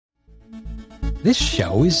This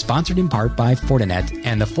show is sponsored in part by Fortinet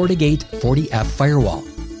and the FortiGate 40F firewall,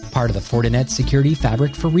 part of the Fortinet security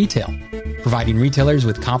fabric for retail, providing retailers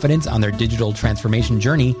with confidence on their digital transformation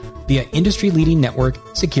journey via industry-leading network,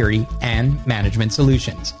 security, and management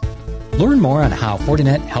solutions. Learn more on how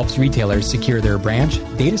Fortinet helps retailers secure their branch,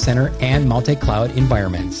 data center, and multi-cloud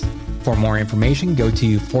environments. For more information, go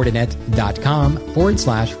to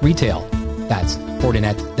Fortinet.com/retail. That's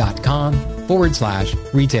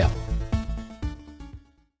Fortinet.com/retail.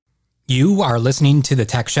 You are listening to the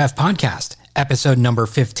Tech Chef Podcast, episode number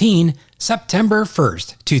 15, September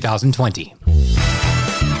 1st, 2020.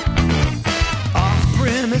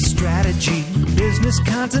 Off-premise strategy, business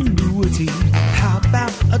continuity. How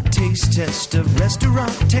about a taste test of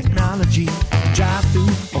restaurant technology?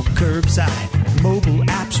 Drive-through or curbside, mobile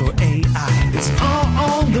apps or AI. It's all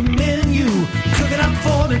on the menu, cooking up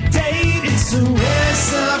for the day. It's a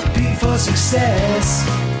recipe for success.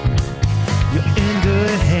 You're in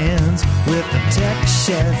good hands with the Tech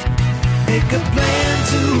Chef. Make a plan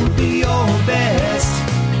to be your best.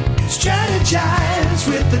 Strategize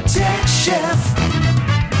with the Tech Chef.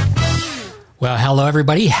 Well, hello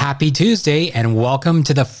everybody. Happy Tuesday and welcome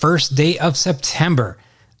to the first day of September.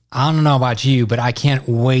 I don't know about you, but I can't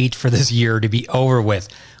wait for this year to be over with.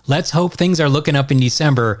 Let's hope things are looking up in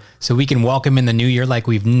December so we can welcome in the new year like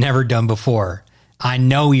we've never done before. I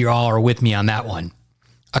know you all are with me on that one.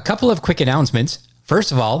 A couple of quick announcements.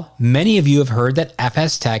 First of all, many of you have heard that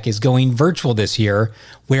FS Tech is going virtual this year,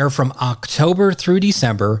 where from October through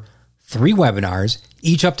December, 3 webinars,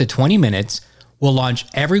 each up to 20 minutes, will launch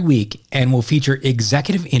every week and will feature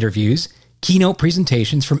executive interviews, keynote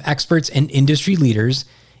presentations from experts and industry leaders,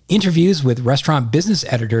 interviews with restaurant business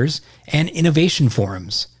editors, and innovation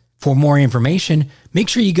forums. For more information, make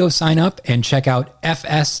sure you go sign up and check out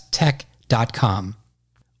fstech.com.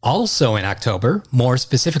 Also in October, more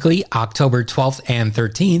specifically October 12th and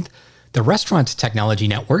 13th, the Restaurant Technology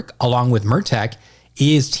Network, along with Mertech,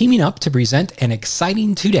 is teaming up to present an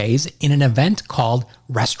exciting 2 days in an event called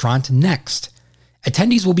Restaurant Next.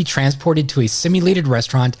 Attendees will be transported to a simulated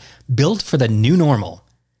restaurant built for the new normal.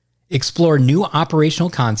 Explore new operational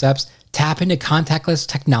concepts, tap into contactless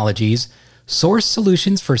technologies, source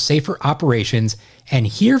solutions for safer operations, and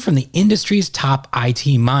hear from the industry's top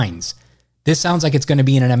IT minds. This sounds like it's going to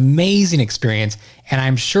be an amazing experience, and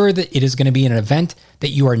I'm sure that it is going to be an event that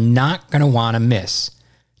you are not going to want to miss.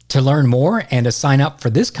 To learn more and to sign up for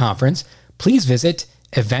this conference, please visit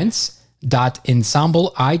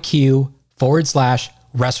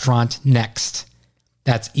events.ensembleiq.com/restaurant next.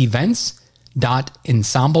 That's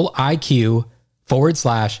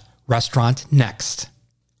events.ensembleiq.com/restaurant next.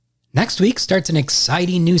 Next week starts an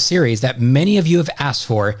exciting new series that many of you have asked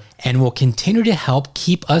for and will continue to help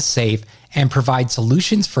keep us safe and provide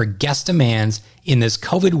solutions for guest demands in this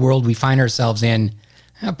COVID world we find ourselves in,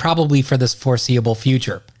 probably for this foreseeable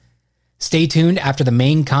future. Stay tuned after the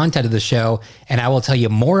main content of the show, and I will tell you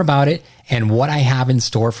more about it and what I have in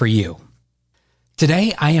store for you.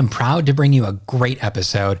 Today, I am proud to bring you a great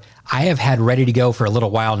episode I have had ready to go for a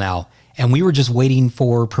little while now, and we were just waiting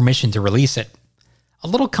for permission to release it. A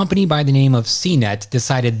little company by the name of CNET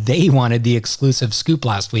decided they wanted the exclusive scoop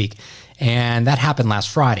last week, and that happened last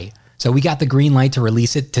Friday. So we got the green light to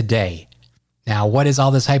release it today. Now, what is all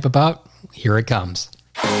this hype about? Here it comes.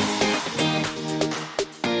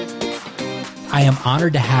 I am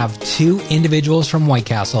honored to have 2 individuals from White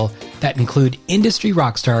Castle that include industry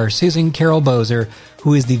rockstar Susan Carol Bozer,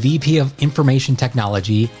 who is the VP of Information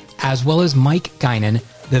Technology, as well as Mike Guinan,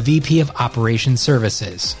 the VP of Operations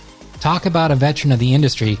Services. Talk about a veteran of the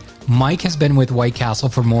industry. Mike has been with White Castle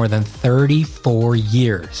for more than 34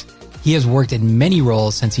 years. He has worked in many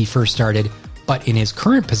roles since he first started, but in his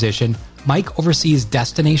current position, Mike oversees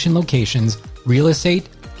destination locations, real estate,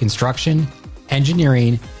 construction,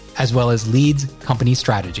 engineering, as well as leads company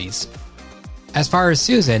strategies. As far as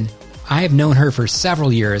Susan, I have known her for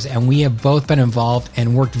several years, and we have both been involved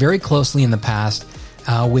and worked very closely in the past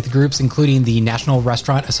with groups including the National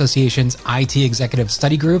Restaurant Association's IT Executive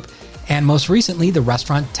Study Group, and most recently the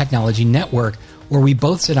Restaurant Technology Network, where we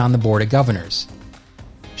both sit on the Board of Governors.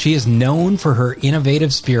 She is known for her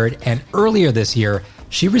innovative spirit, and earlier this year,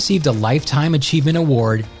 she received a Lifetime Achievement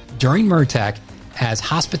Award during Mertech as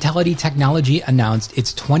Hospitality Technology announced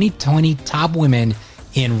its 2020 Top Women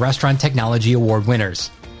in Restaurant Technology Award winners.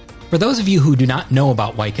 For those of you who do not know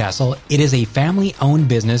about White Castle, it is a family-owned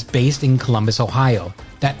business based in Columbus, Ohio,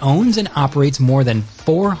 that owns and operates more than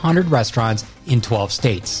 400 restaurants in 12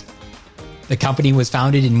 states. The company was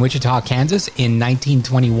founded in Wichita, Kansas in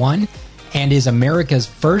 1921 and is America's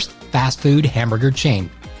first fast food hamburger chain.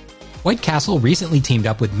 White Castle recently teamed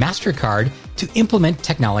up with MasterCard to implement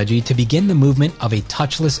technology to begin the movement of a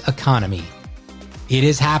touchless economy. It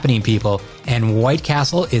is happening, people, and White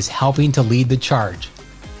Castle is helping to lead the charge.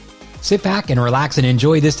 Sit back and relax and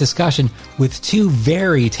enjoy this discussion with two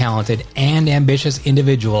very talented and ambitious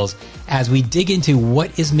individuals as we dig into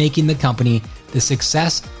what is making the company the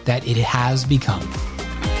success that it has become.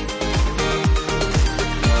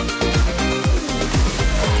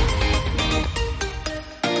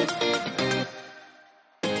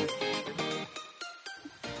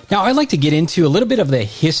 Now, I'd like to get into a little bit of the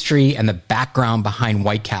history and the background behind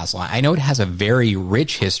White Castle. I know it has a very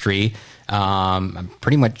rich history. I'm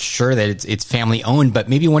pretty much sure that it's family owned, but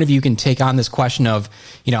maybe one of you can take on this question of,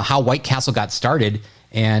 how White Castle got started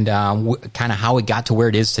and kind of how it got to where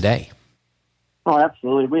it is today. Oh,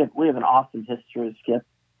 absolutely. We have an awesome history, Skip.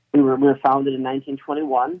 We were founded in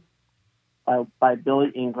 1921 by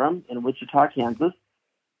Billy Ingram in Wichita, Kansas.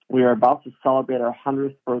 We are about to celebrate our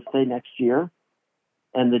 100th birthday next year.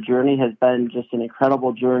 And the journey has been just an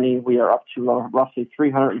incredible journey. We are up to roughly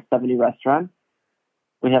 370 restaurants.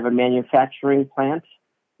 We have a manufacturing plant.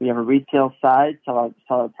 We have a retail side, sell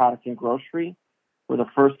our products in grocery. We're the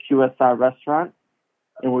first QSR restaurant,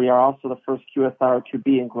 and we are also the first QSR to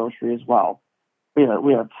be in grocery as well. We have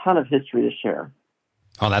a ton of history to share.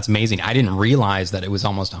 Oh, that's amazing. I didn't realize that it was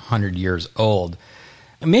almost 100 years old.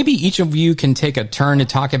 Maybe each of you can take a turn to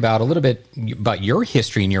talk about a little bit about your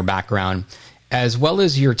history and your background, as well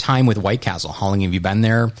as your time with White Castle. How long have you been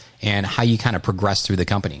there, and how you kind of progressed through the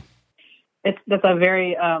company? That's a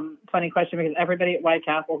very funny question, because everybody at White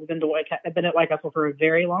Castle has been at White Castle for a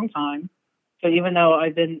very long time. So even though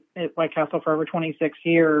I've been at White Castle for over 26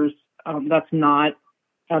 years, that's not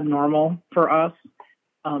abnormal for us.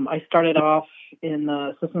 I started off in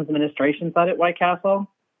the systems administration side at White Castle,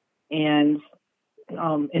 and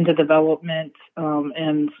into development,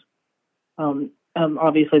 and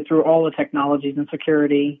obviously through all the technologies and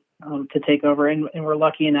security to take over. And we're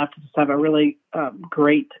lucky enough to just have a really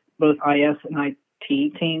great both IS and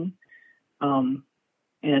IT team. And,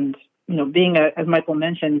 being as Michael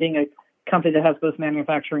mentioned, being a company that has both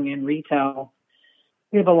manufacturing and retail,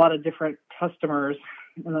 we have a lot of different customers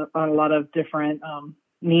and a lot of different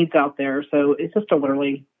needs out there. So it's just a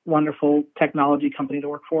really wonderful technology company to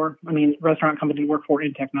work for. Restaurant company to work for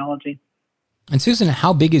in technology. And Susan,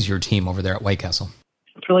 how big is your team over there at White Castle?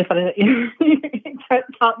 It's really funny that you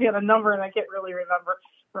taught me on a number and I can't really remember.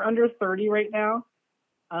 We're under 30 right now.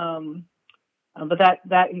 But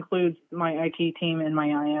that includes my IT team and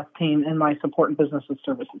my IS team and my support and business and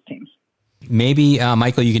services teams. Maybe,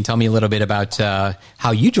 Michael, you can tell me a little bit about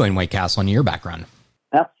how you joined White Castle and your background.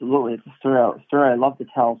 Absolutely. It's a story I love to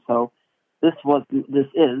tell. So this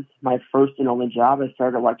is my first and only job. I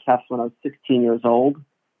started at White Castle when I was 16 years old.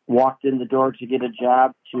 Walked in the door to get a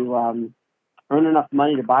job to earn enough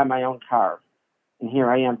money to buy my own car. And here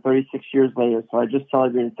I am 36 years later. So I just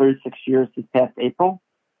celebrated 36 years this past April.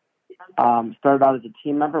 Started out as a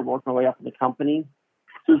team member, worked my way up in the company.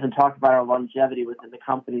 Susan talked about our longevity within the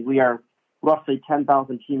company. We are roughly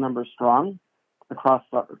 10,000 team members strong across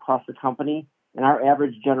the company. And our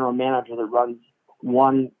average general manager that runs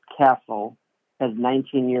one castle has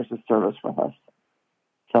 19 years of service with us.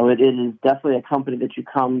 So it is definitely a company that you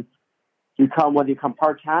come, whether you come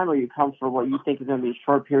part-time or you come for what you think is going to be a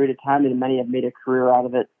short period of time, and many have made a career out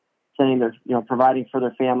of it, providing for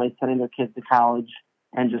their families, sending their kids to college,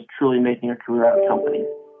 and just truly making a career out of the company.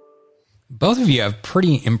 Both of you have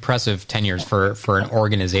pretty impressive tenures for an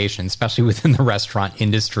organization, especially within the restaurant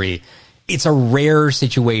industry. It's a rare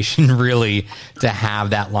situation, really, to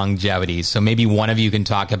have that longevity. So maybe one of you can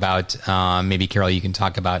talk about, maybe Carol, you can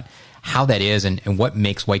talk about how that is and what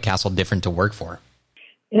makes White Castle different to work for.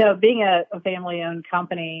 Being a family-owned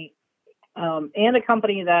company and a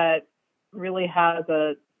company that really has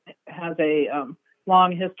a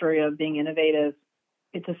long history of being innovative,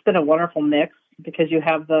 it's just been a wonderful mix, because you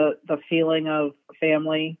have the feeling of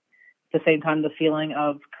family, at the same time the feeling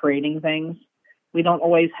of creating things. We don't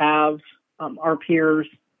always have our peers'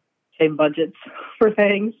 same budgets for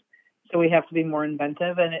things, so we have to be more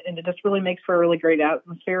inventive, and it just really makes for a really great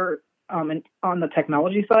atmosphere. And on the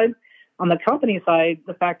technology side, on the company side,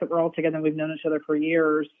 the fact that we're all together and we've known each other for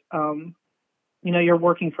years, you're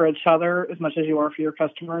working for each other as much as you are for your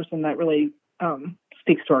customers, and that really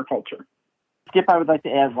speaks to our culture. Skip, I would like to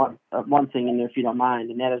add one thing in there, if you don't mind,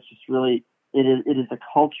 and that is just really, it is a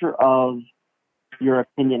culture of your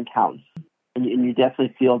opinion counts, and you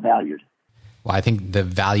definitely feel valued. Well, I think the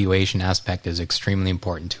valuation aspect is extremely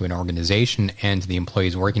important to an organization and to the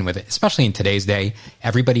employees working with it, especially in today's day.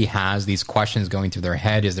 Everybody has these questions going through their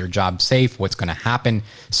head. Is their job safe? What's going to happen?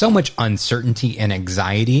 So much uncertainty and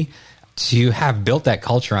anxiety. to have built that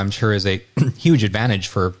culture, I'm sure, is a huge advantage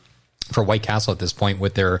for White Castle at this point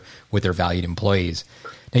with their valued employees.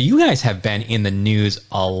 Now, you guys have been in the news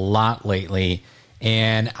a lot lately,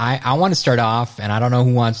 and I want to start off, and I don't know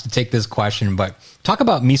who wants to take this question, but talk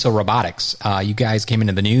about Miso Robotics. You guys came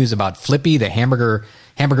into the news about Flippy, the hamburger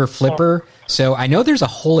flipper. So I know there's a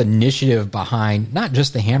whole initiative behind not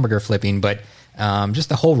just the hamburger flipping, but just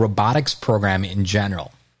the whole robotics program in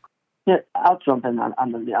general. Yeah, I'll jump in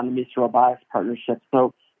on the Miso Robotics partnership.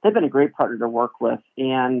 So they've been a great partner to work with,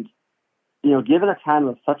 and given a time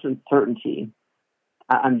of such uncertainty,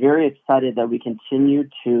 I'm very excited that we continue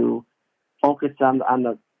to focus on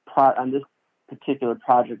this particular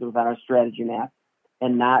project that was on our strategy map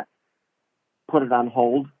and not put it on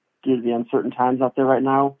hold due to the uncertain times out there right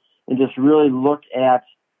now, and just really look at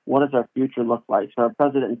what does our future look like. So our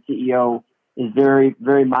president and CEO is very,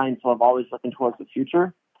 very mindful of always looking towards the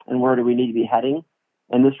future and where do we need to be heading.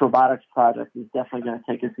 And this robotics project is definitely going to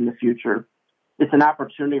take us in the future. It's an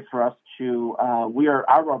opportunity for us to,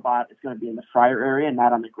 our robot is going to be in the fryer area,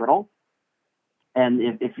 not on the griddle. And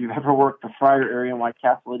if you've ever worked the fryer area in White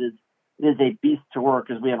Castle, it is a beast to work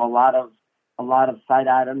because we have a lot of side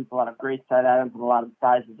items, a lot of great side items, and a lot of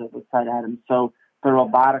sizes of the side items. So the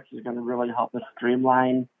robotics is going to really help us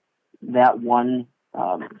streamline that one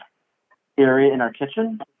area in our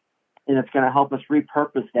kitchen, and it's going to help us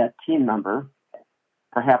repurpose that team member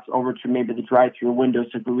perhaps over to maybe the drive-through window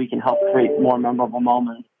so that we can help create more memorable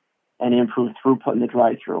moments and improve throughput in the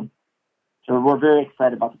drive-through. So we're very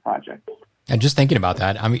excited about the project. And just thinking about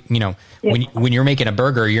that, I mean, when you're making a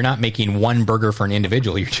burger, you're not making one burger for an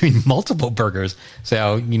individual. You're doing multiple burgers.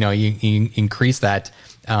 So, you increase that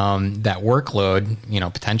workload,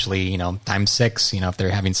 potentially, times 6, if they're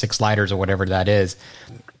having 6 sliders or whatever that is.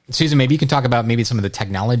 Susan, maybe you can talk about maybe some of the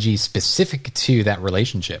technology specific to that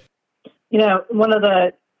relationship. I'll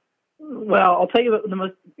tell you the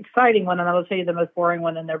most exciting one, and I'll tell you the most boring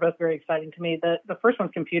one, and they're both very exciting to me. The first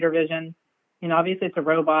one's computer vision. Obviously it's a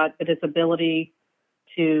robot, but its ability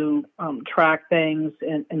to track things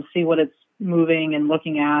and see what it's moving and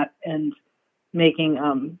looking at and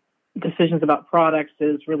making decisions about products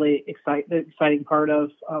is really the exciting part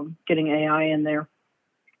of getting AI in there.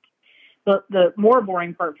 The more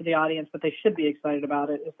boring part for the audience, but they should be excited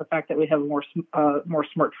about it, is the fact that we have a more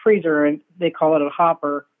smart freezer, and they call it a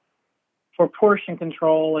hopper, for portion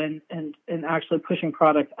control and actually pushing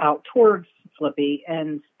product out towards Flippy.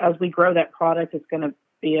 And as we grow that product, it's going to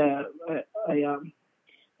be an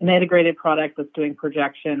integrated product that's doing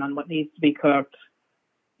projection on what needs to be cooked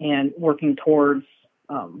and working towards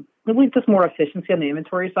just more efficiency on the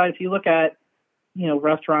inventory side. If you look at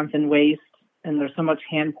restaurants and waste, and there's so much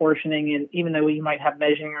hand portioning, and even though you might have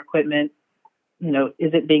measuring equipment,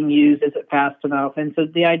 is it being used? Is it fast enough? And so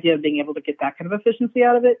the idea of being able to get that kind of efficiency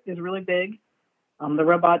out of it is really big. The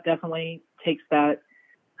robot definitely takes that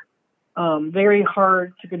very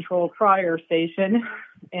hard to control fryer station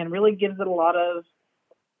and really gives it a lot of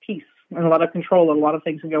peace and a lot of control, and a lot of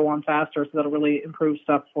things can go on faster, so that'll really improve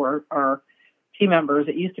stuff for our team members.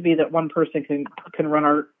 It used to be that one person can run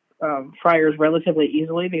our fryers relatively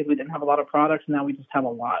easily because we didn't have a lot of products. Now we just have a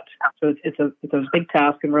lot. So it's a big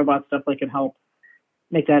task, and robot stuff can help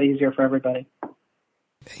make that easier for everybody.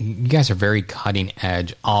 You guys are very cutting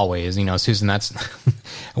edge always. Susan,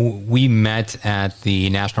 we met at the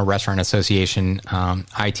National Restaurant Association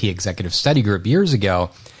IT Executive Study Group years ago.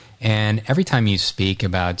 And every time you speak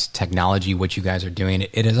about technology, what you guys are doing,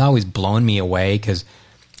 it has always blown me away. Because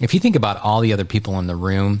if you think about all the other people in the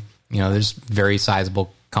room, there's very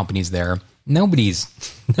sizable companies there. Nobody's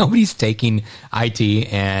taking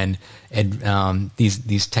IT and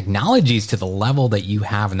these technologies to the level that you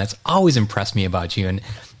have, and that's always impressed me about you and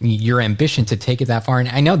your ambition to take it that far. And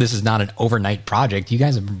I know this is not an overnight project. You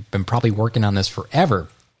guys have been probably working on this forever.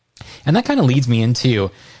 And that kind of leads me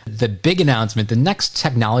into the big announcement, the next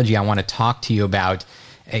technology I want to talk to you about,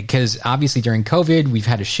 because obviously during COVID, we've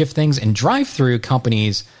had to shift things, and drive-through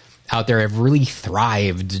companies out there have really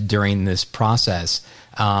thrived during this process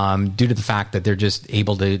due to the fact that they're just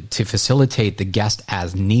able to facilitate the guest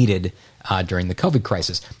as needed during the COVID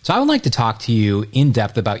crisis. So I would like to talk to you in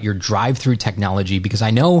depth about your drive-through technology, because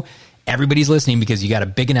I know everybody's listening because you got a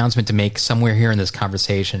big announcement to make somewhere here in this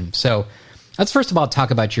conversation. So let's first of all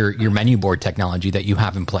talk about your menu board technology that you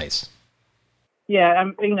have in place. Yeah,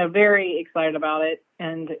 I'm very excited about it,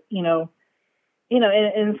 and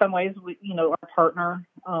in some ways, our partner,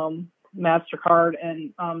 MasterCard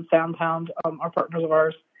and SoundHound, are partners of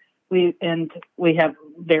ours. We have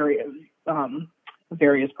various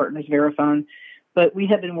partners, Verifone, but we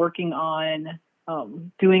have been working on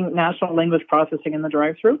doing natural language processing in the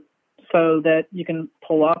drive-through. so that you can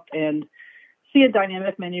pull up and see a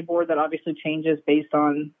dynamic menu board that obviously changes based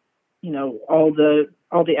on, all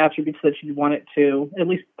the attributes that you want it to, at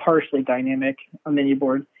least partially dynamic, a menu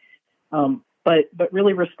board. But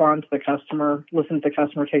really respond to the customer, listen to the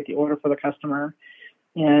customer, take the order for the customer.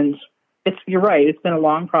 And you're right, it's been a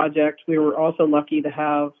long project. We were also lucky to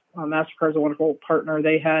have MasterCard's a wonderful partner.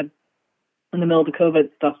 They had, in the middle of the COVID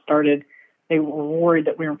stuff started, they were worried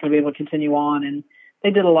that we weren't going to be able to continue on, and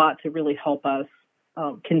they did a lot to really help us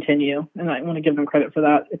continue. And I want to give them credit for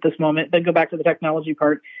that at this moment. But go back to the technology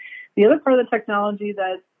part. The other part of the technology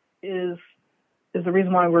that is the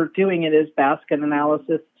reason why we're doing it is basket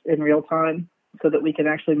analysis in real time, so that we can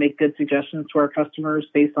actually make good suggestions to our customers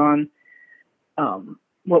based on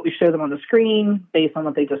what we show them on the screen, based on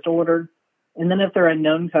what they just ordered. And then if they're a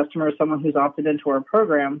known customer, someone who's opted into our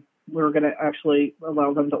program, we're going to actually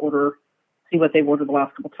allow them to order, see what they've ordered the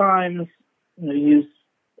last couple times,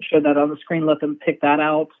 show that on the screen, let them pick that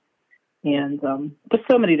out. And just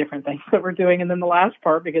so many different things that we're doing. And then the last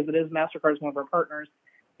part, because it is MasterCard's one of our partners,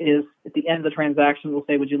 is at the end of the transaction, we'll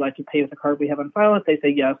say, would you like to pay with the card we have on file? If they say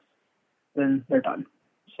yes, then they're done.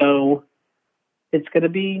 So it's going to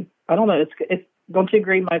be, I don't know, it's don't you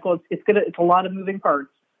agree, Michael? It's a lot of moving parts.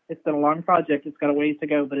 It's been a long project. It's got a ways to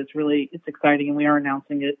go, but it's exciting, and we are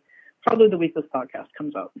announcing it probably the week this podcast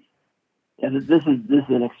comes out. Yeah, this is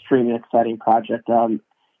an extremely exciting project. The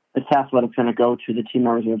test that it's going to go to, the team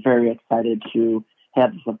members are very excited to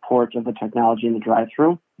have the support of the technology in the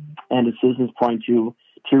drive-thru, and to Susan's point, to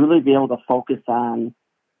really be able to focus on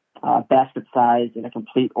basket size and a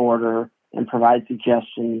complete order and provide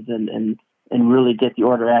suggestions and really get the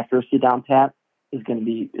order accuracy down pat is going to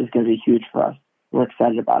be huge for us. We're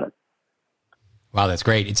excited about it. Wow, that's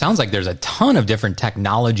great. It sounds like there's a ton of different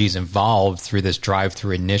technologies involved through this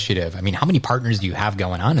drive-thru initiative. I mean, how many partners do you have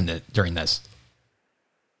going on during this?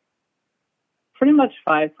 Pretty much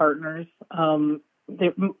 5 partners. With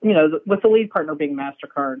the lead partner being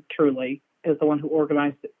MasterCard, truly, is the one who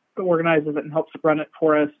organizes it and helps run it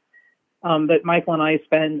for us. But Michael and I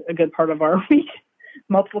spend a good part of our week,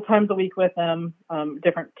 multiple times a week with them,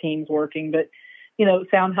 different teams working. But,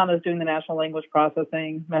 SoundHound is doing the natural language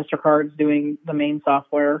processing. MasterCard's doing the main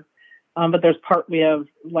software. But we have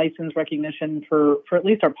license recognition for at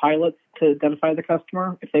least our pilots to identify the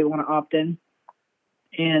customer if they want to opt in.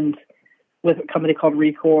 And with a company called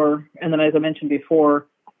Rekor. And then, as I mentioned before,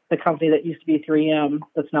 the company that used to be 3M,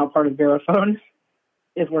 that's now part of Verifone,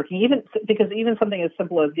 is working. Because even something as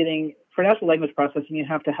simple as for natural language processing, you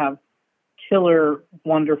have to have killer,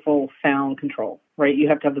 wonderful sound control, right? You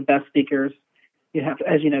have to have the best speakers. You have to,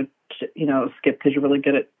 as Skip, because you're really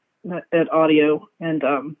good at audio, and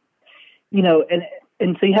and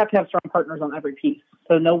so you have to have strong partners on every piece.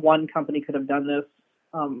 So no one company could have done this.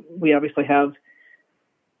 We obviously have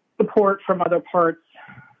support from other parts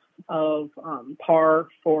of PAR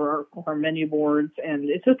for our menu boards, and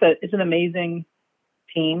it's an amazing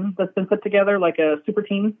team that's been put together, like a super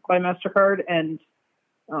team by MasterCard, and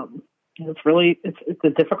it's a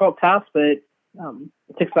difficult task, but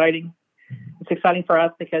it's exciting. It's exciting for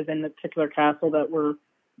us because in the particular castle that we're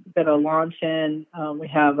going to launch in, we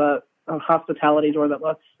have a hospitality door that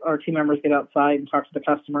lets our team members get outside and talk to the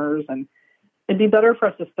customers, and it'd be better for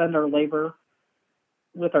us to spend our labor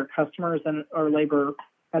with our customers and our labor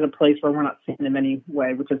at a place where we're not seen in any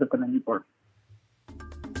way, which is at the menu board.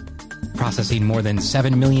 Processing more than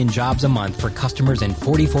 7 million jobs a month for customers in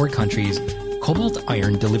 44 countries, Cobalt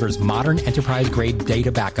Iron delivers modern enterprise-grade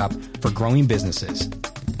data backup for growing businesses.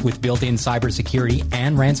 With built-in cybersecurity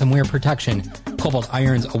and ransomware protection, Cobalt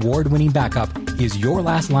Iron's award-winning backup is your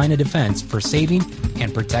last line of defense for saving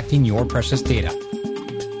and protecting your precious data.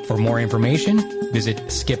 For more information, visit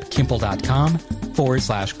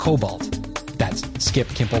skipkimpel.com/cobalt. That's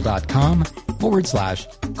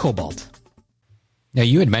skipkimpel.com/cobalt. Now,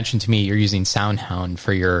 you had mentioned to me you're using SoundHound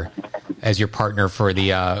as your partner for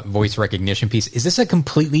the voice recognition piece. Is this a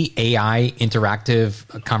completely AI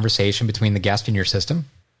interactive conversation between the guest and your system?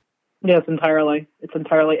 Yes, entirely. It's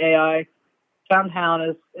entirely AI.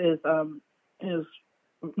 SoundHound is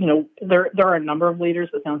there are a number of leaders,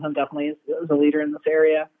 but SoundHound definitely is a leader in this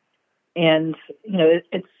area. And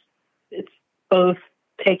it's both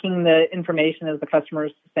taking the information as the customer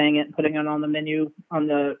is saying it and putting it on the menu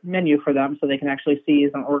for them so they can actually see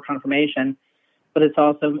as an order confirmation. But it's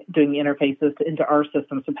also doing the interfaces into our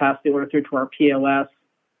systems to pass the order through to our POS.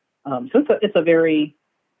 So it's a very,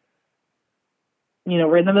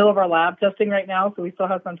 we're in the middle of our lab testing right now, so we still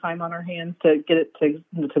have some time on our hands to get it to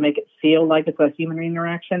make it feel like it's a human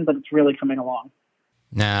interaction, but it's really coming along.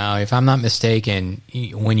 Now, if I'm not mistaken,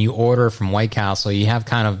 when you order from White Castle, you have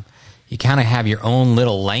you kind of have your own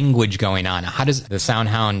little language going on. How does the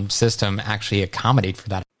SoundHound system actually accommodate for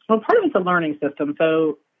that? Well, part of it's a learning system.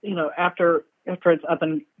 So, after it's up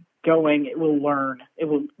and going, it will learn. It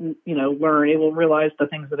will, learn. It will realize the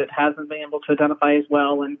things that it hasn't been able to identify as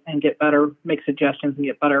well and get better, make suggestions and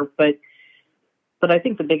get better. But I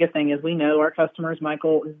think the biggest thing is we know our customers.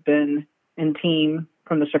 Michael has been in team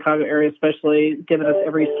from the Chicago area, especially, given us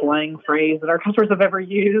every slang phrase that our customers have ever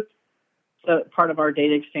used. So part of our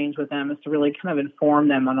data exchange with them is to really kind of inform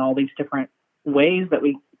them on all these different ways that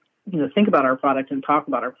we, think about our product and talk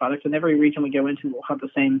about our product. And every region we go into will have the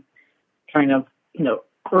same kind of,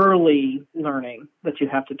 early learning that you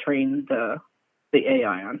have to train the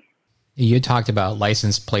AI on. You talked about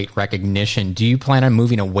license plate recognition. Do you plan on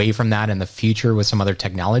moving away from that in the future with some other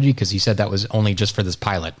technology? Because you said that was only just for this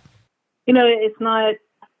pilot. It's not,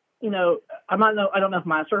 I don't know if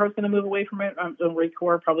Mastercard's going to move away from it.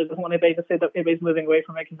 Rekor probably doesn't want anybody to say that anybody's moving away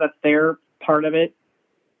from it because that's their part of it.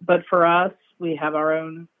 But for us, we have our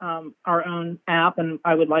own app, and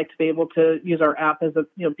I would like to be able to use our app as a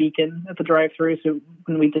beacon at the drive-thru. So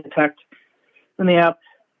when the app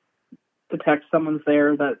detects someone's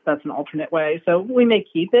there, that's an alternate way. So we may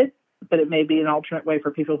keep it, but it may be an alternate way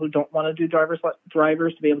for people who don't want to do drivers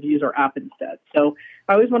to be able to use our app instead. So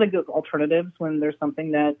I always want to give alternatives when there's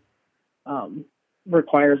something that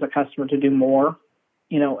requires a customer to do more,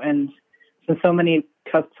 and since so many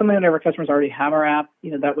of our customers already have our app,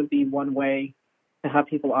 that would be one way to have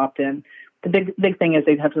people opt in. The big thing is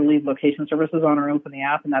they'd have to leave location services on or open the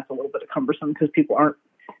app, and that's a little bit cumbersome because people aren't,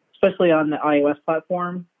 especially on the iOS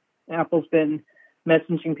platform. Apple's been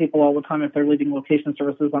messaging people all the time if they're leaving location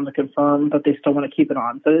services on to confirm that they still want to keep it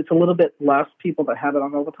on. So it's a little bit less people that have it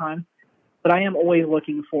on all the time. But I am always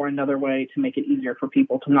looking for another way to make it easier for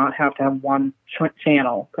people to not have to have one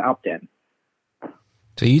channel to opt in.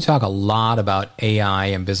 So you talk a lot about AI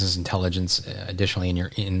and business intelligence, additionally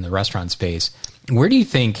in the restaurant space. Where do you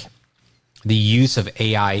think the use of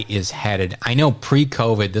AI is headed? I know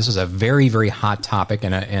pre-COVID, this was a very, very hot topic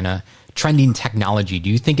and a trending technology. Do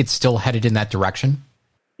you think it's still headed in that direction?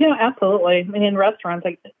 Yeah, absolutely. I mean, in restaurants,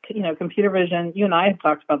 computer vision, you and I have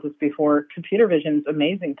talked about this before. Computer vision is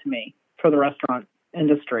amazing to me for the restaurant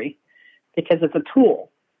industry because it's a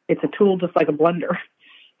tool. It's a tool just like a blender.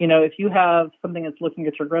 If you have something that's looking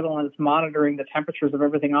at your griddle and it's monitoring the temperatures of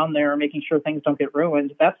everything on there, making sure things don't get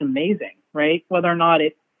ruined, that's amazing, right? Whether or not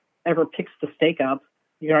it ever picks the steak up,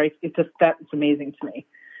 that's amazing to me.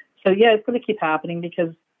 So yeah, it's going to keep happening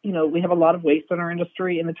because, we have a lot of waste in our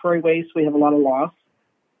industry, inventory waste. We have a lot of loss,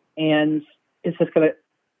 and it's just going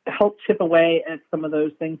to help chip away at some of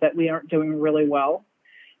those things that we aren't doing really well.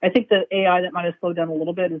 I think the AI that might have slowed down a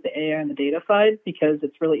little bit is the AI on the data side because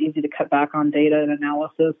it's really easy to cut back on data and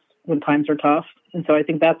analysis when times are tough. And so I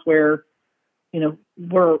think that's where,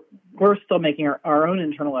 we're still making our own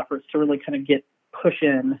internal efforts to really kind of push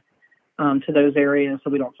in to those areas so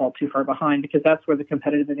we don't fall too far behind because that's where the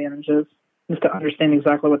competitive advantage is to understand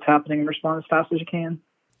exactly what's happening and respond as fast as you can.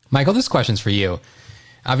 Michael, this question's for you.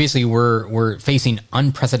 Obviously, we're facing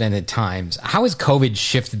unprecedented times. How has COVID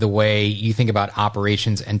shifted the way you think about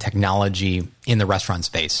operations and technology in the restaurant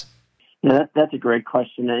space? Yeah, that's a great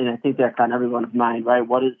question, and I think that's on everyone's mind, right?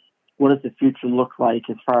 What does the future look like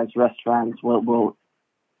as far as restaurants? Will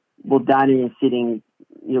dining and seating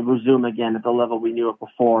resume again at the level we knew it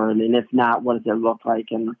before? And if not, what does it look like?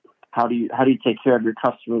 And how do you take care of your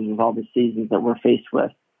customers with all the seasons that we're faced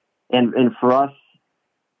with? And for us,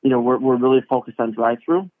 we're really focused on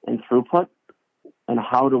drive-through and throughput, and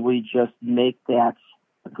how do we just make that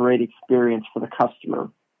a great experience for the customer?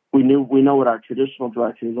 We know what our traditional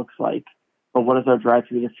drive-through looks like, but what does our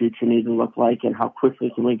drive-through of the future need to look like, and how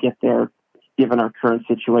quickly can we get there given our current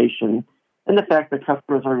situation? And the fact that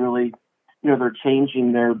customers are really, they're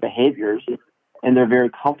changing their behaviors, and they're very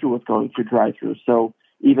comfortable with going through drive-through. So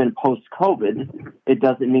even post-COVID, it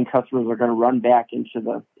doesn't mean customers are going to run back into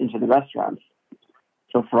the restaurants.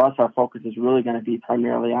 So for us, our focus is really going to be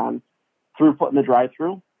primarily on throughput in the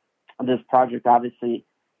drive-through. This project obviously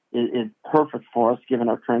is perfect for us given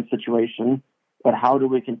our current situation, but how do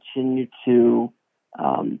we continue to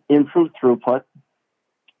improve throughput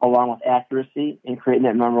along with accuracy and creating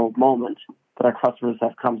that memorable moment that our customers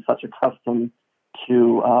have come such accustomed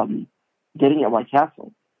to getting at White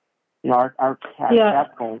Castle? Our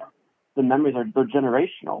Castle, the memories they're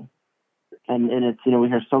generational. And it's, we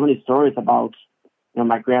hear so many stories about,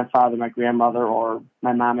 my grandfather, my grandmother, or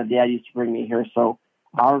my mom and dad used to bring me here. So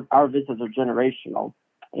our visits are generational,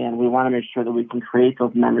 and we want to make sure that we can create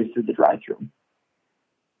those memories through the drive-thru.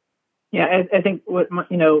 Yeah, I think one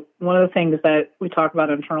of the things that we talk about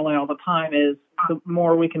internally all the time is the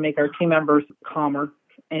more we can make our team members calmer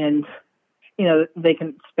and they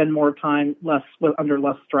can spend more time under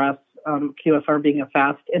less stress. QSR being a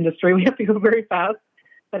fast industry, we have to go very fast,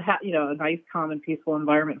 but a nice, calm, and peaceful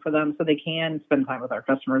environment for them so they can spend time with our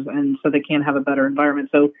customers and so they can have a better environment.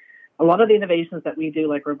 So a lot of the innovations that we do,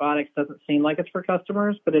 like robotics, doesn't seem like it's for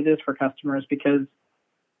customers, but it is for customers because,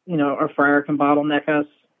 our fryer can bottleneck us.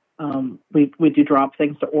 We do drop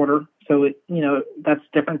things to order. So that's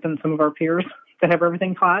different than some of our peers that have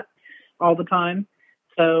everything hot all the time.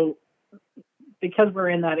 So because we're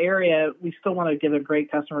in that area, we still want to give a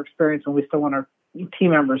great customer experience, and we still want our team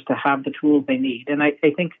members to have the tools they need. And I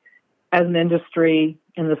think as an industry,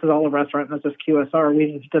 and this is all a restaurant, not just QSR,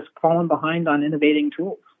 we've just fallen behind on innovating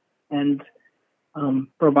tools. And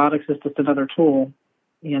robotics is just another tool.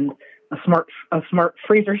 And a smart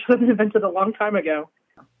freezer should have been invented a long time ago.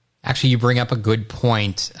 Actually, you bring up a good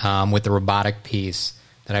point with the robotic piece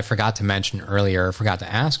that I forgot to mention earlier, forgot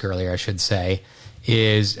to ask earlier, I should say.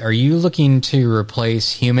 Are you looking to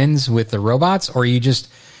replace humans with the robots, or are you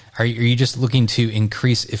just looking to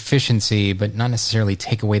increase efficiency but not necessarily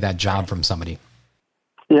take away that job from somebody?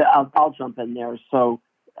 Yeah, I'll jump in there. So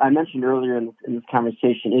I mentioned earlier in this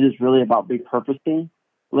conversation, it is really about repurposing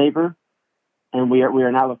labor, and we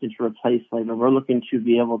are not looking to replace labor. We're looking to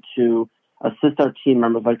be able to assist our team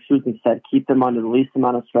members, like Susan said, keep them under the least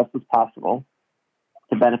amount of stress as possible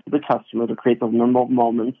to benefit the customer, to create those memorable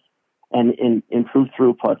moments, and improve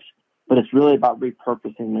throughput. But it's really about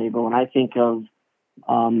repurposing labor. When I think of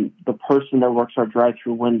the person that works our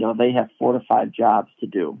drive-through window, they have 4 to 5 jobs to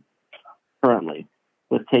do currently,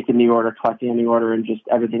 with taking the order, collecting the order, and just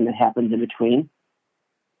everything that happens in between.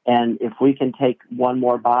 And if we can take one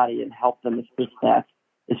more body and help them assist that,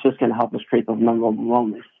 it's just going to help us create those memorable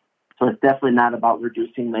moments. So it's definitely not about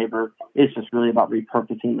reducing labor. It's just really about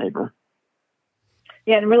repurposing labor.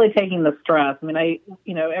 Yeah, and really taking the stress. I mean,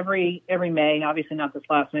 every May, obviously not this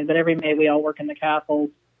last May, but every May we all work in the castles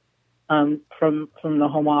from the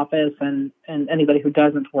home office, and anybody who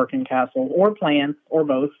doesn't work in castle or plants or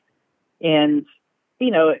both. And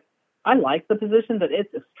I like the position, but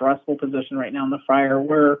it's a stressful position right now in the fryer,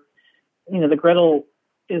 where the griddle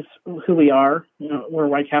is who we are. We're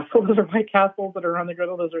White Castle. Those are White Castles that are on the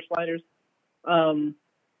griddle. Those are sliders.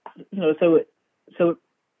 So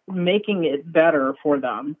making it better for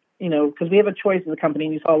them, because we have a choice as a company,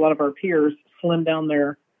 and you saw a lot of our peers slim down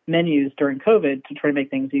their menus during COVID to try to make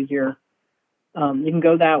things easier. You can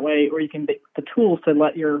go that way, or you can make the tools to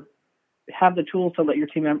let your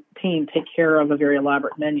team take care of a very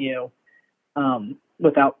elaborate menu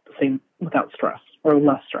without stress, or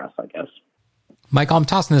less stress, I guess. Michael, I'm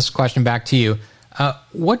tossing this question back to you.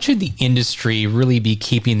 What should the industry really be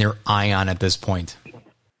keeping their eye on at this point?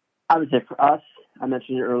 I would say for us, I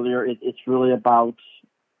mentioned it earlier, it's really about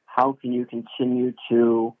how can you continue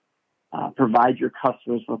to provide your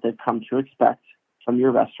customers what they've come to expect from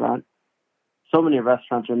your restaurant. So many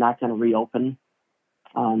restaurants are not going to reopen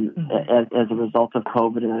as a result of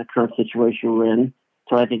COVID and the current situation we're in.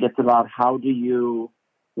 So I think it's about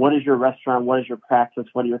what is your restaurant, what is your practice,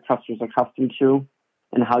 what are your customers accustomed to,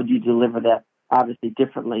 and how do you deliver that, obviously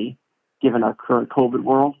differently given our current COVID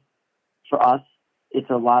world. For us, it's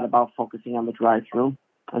a lot about focusing on the drive-through.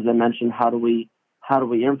 As I mentioned, how do we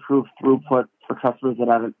improve throughput for customers that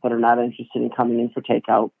are not interested in coming in for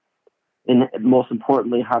takeout? And most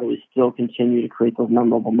importantly, how do we still continue to create those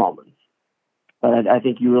memorable moments? But I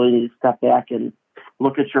think you really need to step back and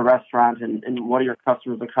look at your restaurant and what are your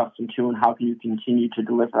customers accustomed to, and how can you continue to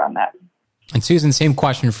deliver on that? And Susan, same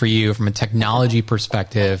question for you from a technology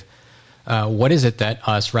perspective. What is it that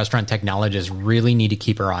us restaurant technologists really need to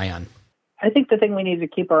keep our eye on? I think the thing we need to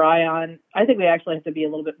keep our eye on, I think we actually have to be a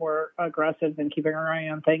little bit more aggressive than keeping our eye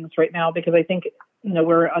on things right now, because I think,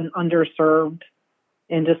 we're an underserved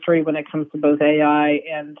industry when it comes to both AI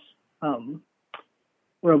and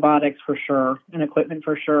robotics for sure, and equipment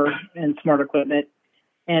for sure, and smart equipment.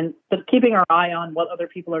 But keeping our eye on what other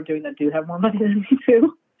people are doing that do have more money than we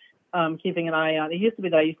do. Keeping an eye on, it used to be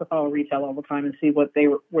that I used to follow retail all the time and see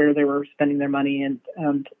where they were spending their money,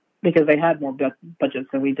 and because they had more budgets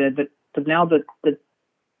than we did, but now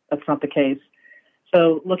that's not the case.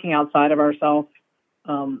 So looking outside of ourselves,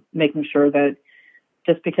 making sure that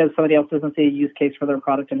just because somebody else doesn't see a use case for their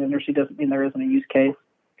product in the industry doesn't mean there isn't a use case,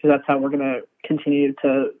 because that's how we're going to continue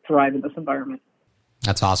to thrive in this environment.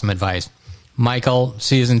 That's awesome advice. Michael,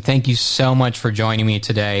 Susan, thank you so much for joining me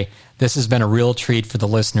today. This has been a real treat for the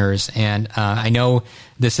listeners. And I know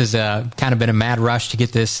this has kind of been a mad rush to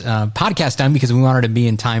get this podcast done, because we wanted to be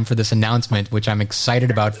in time for this announcement, which I'm excited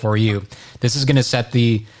about for you. This is going to set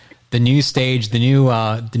the the new stage, the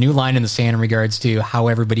new line in the sand in regards to how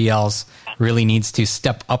everybody else really needs to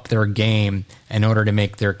step up their game in order to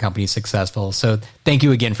make their company successful. So thank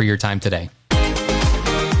you again for your time today.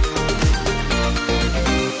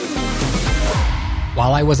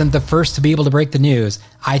 While I wasn't the first to be able to break the news,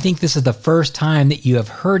 I think this is the first time that you have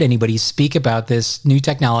heard anybody speak about this new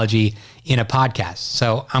technology in a podcast.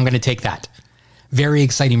 So I'm going to take that. Very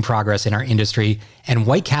exciting progress in our industry, and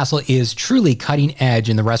White Castle is truly cutting edge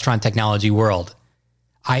in the restaurant technology world.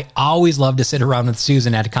 I always love to sit around with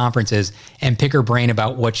Susan at conferences and pick her brain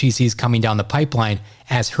about what she sees coming down the pipeline,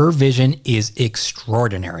 as her vision is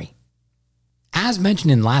extraordinary. As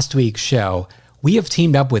mentioned in last week's show, we have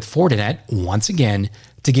teamed up with Fortinet once again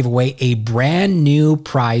to give away a brand new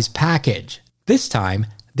prize package. This time,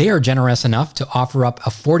 they are generous enough to offer up a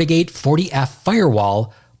FortiGate 40F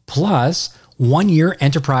firewall plus 1-year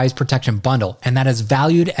enterprise protection bundle, and that is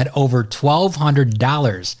valued at over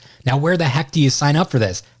 $1,200. Now, where the heck do you sign up for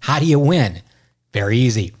this? How do you win? Very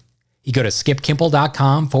easy. You go to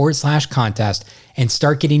skipkimpel.com/contest and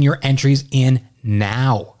start getting your entries in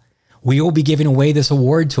now. We will be giving away this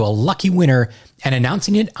award to a lucky winner and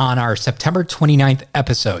announcing it on our September 29th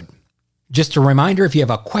episode. Just a reminder, if you have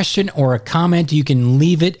a question or a comment, you can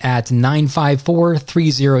leave it at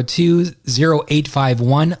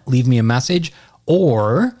 954-302-0851. Leave me a message,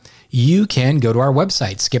 or you can go to our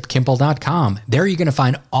website, skipkimpel.com. There you're going to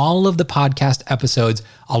find all of the podcast episodes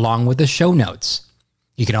along with the show notes.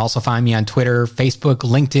 You can also find me on Twitter, Facebook,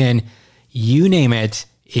 LinkedIn, you name it.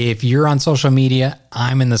 If you're on social media,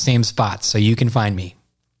 I'm in the same spot, so you can find me.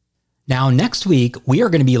 Now, next week, we are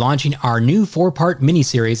going to be launching our new 4-part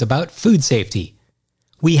mini-series about food safety.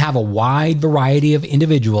 We have a wide variety of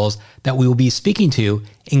individuals that we will be speaking to,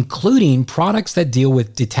 including products that deal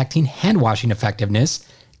with detecting hand washing effectiveness,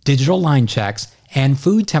 digital line checks, and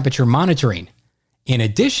food temperature monitoring. In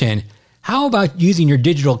addition, how about using your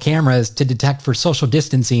digital cameras to detect for social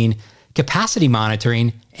distancing, capacity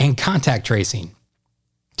monitoring, and contact tracing?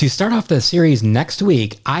 To start off the series next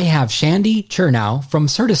week, I have Shandy Chernow from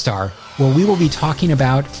Certistar, where we will be talking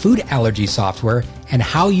about food allergy software and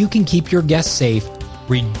how you can keep your guests safe,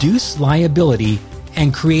 reduce liability,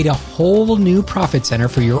 and create a whole new profit center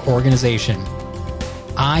for your organization.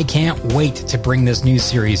 I can't wait to bring this new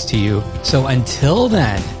series to you. So until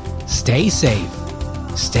then, stay safe,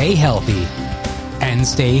 stay healthy, and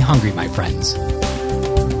stay hungry, my friends.